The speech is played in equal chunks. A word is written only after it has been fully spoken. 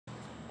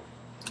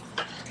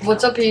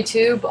What's up,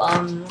 YouTube?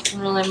 Nothing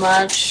really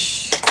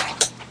much.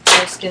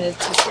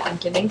 I'm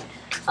kidding.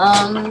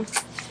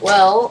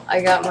 Well,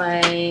 I got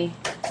my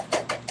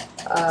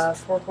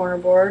four-corner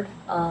board.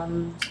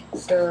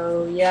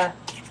 So yeah.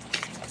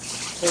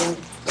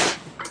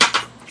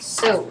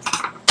 So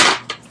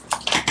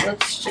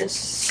let's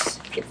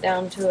just get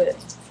down to it.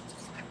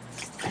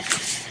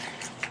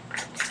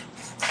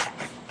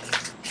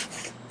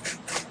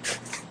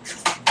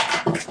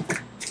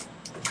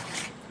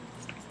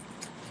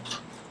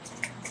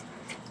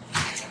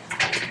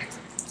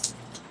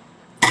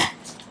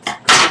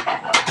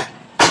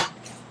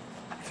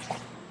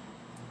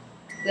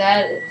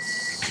 That is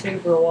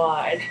super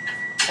wide.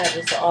 That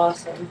is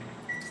awesome.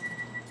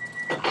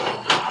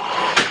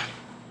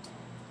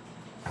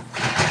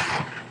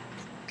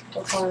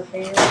 Look on the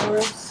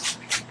fingerboards.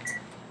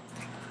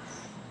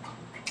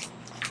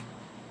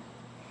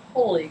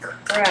 Holy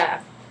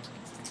crap.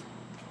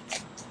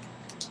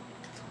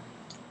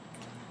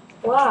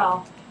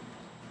 Wow.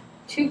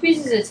 2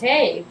 pieces of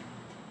tape.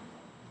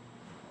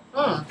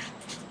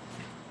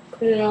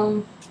 Put it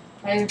on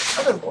my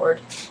other board.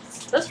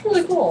 That's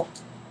really cool.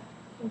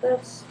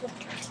 That's...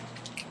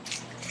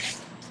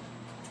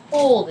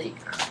 Holy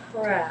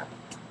crap.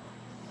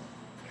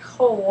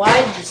 How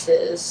wide this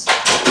is.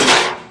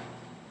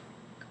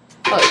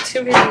 Oh,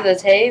 2 pieces of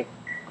tape.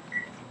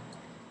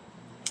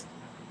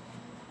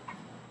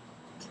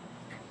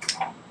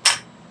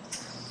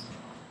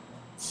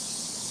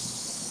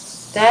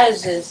 That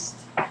is just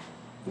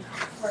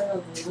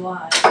incredibly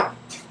wide.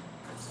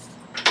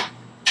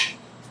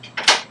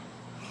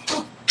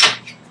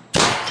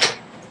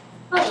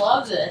 I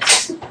love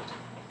this.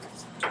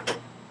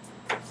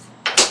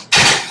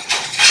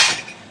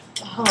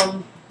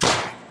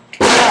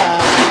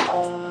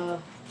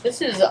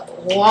 This is a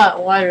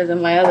lot wider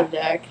than my other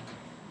deck.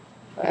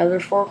 My other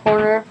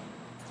four-corner.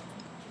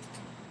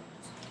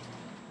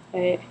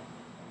 Wait.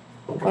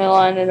 I'm gonna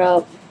line it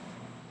up.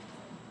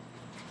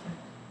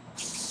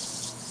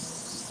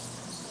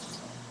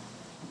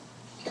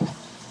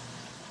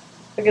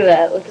 Look at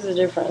that. Look at the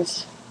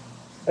difference.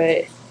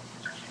 Wait.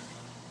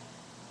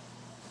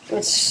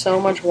 It's so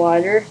much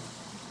wider.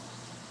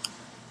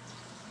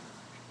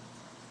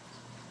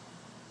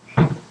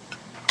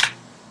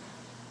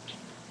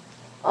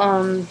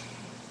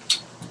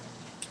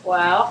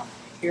 Wow.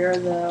 Here are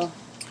the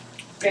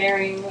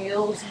bearing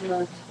wheels and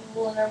the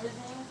tool and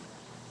everything.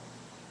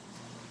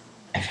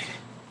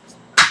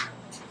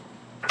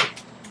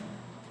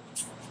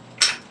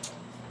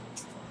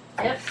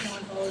 Yep,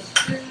 one of those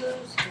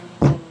screws,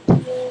 one of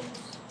those wheels.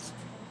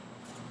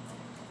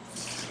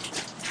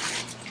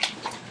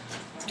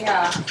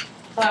 Yeah,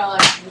 thought I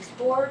liked this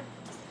board.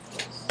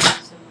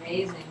 It's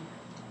amazing.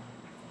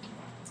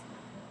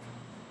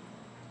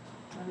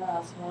 I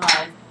know it's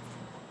wide.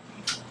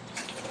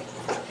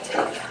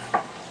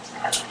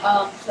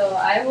 So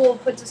I will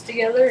put this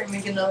together and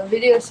make another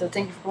video. So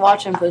thank you for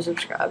watching. Please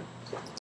subscribe.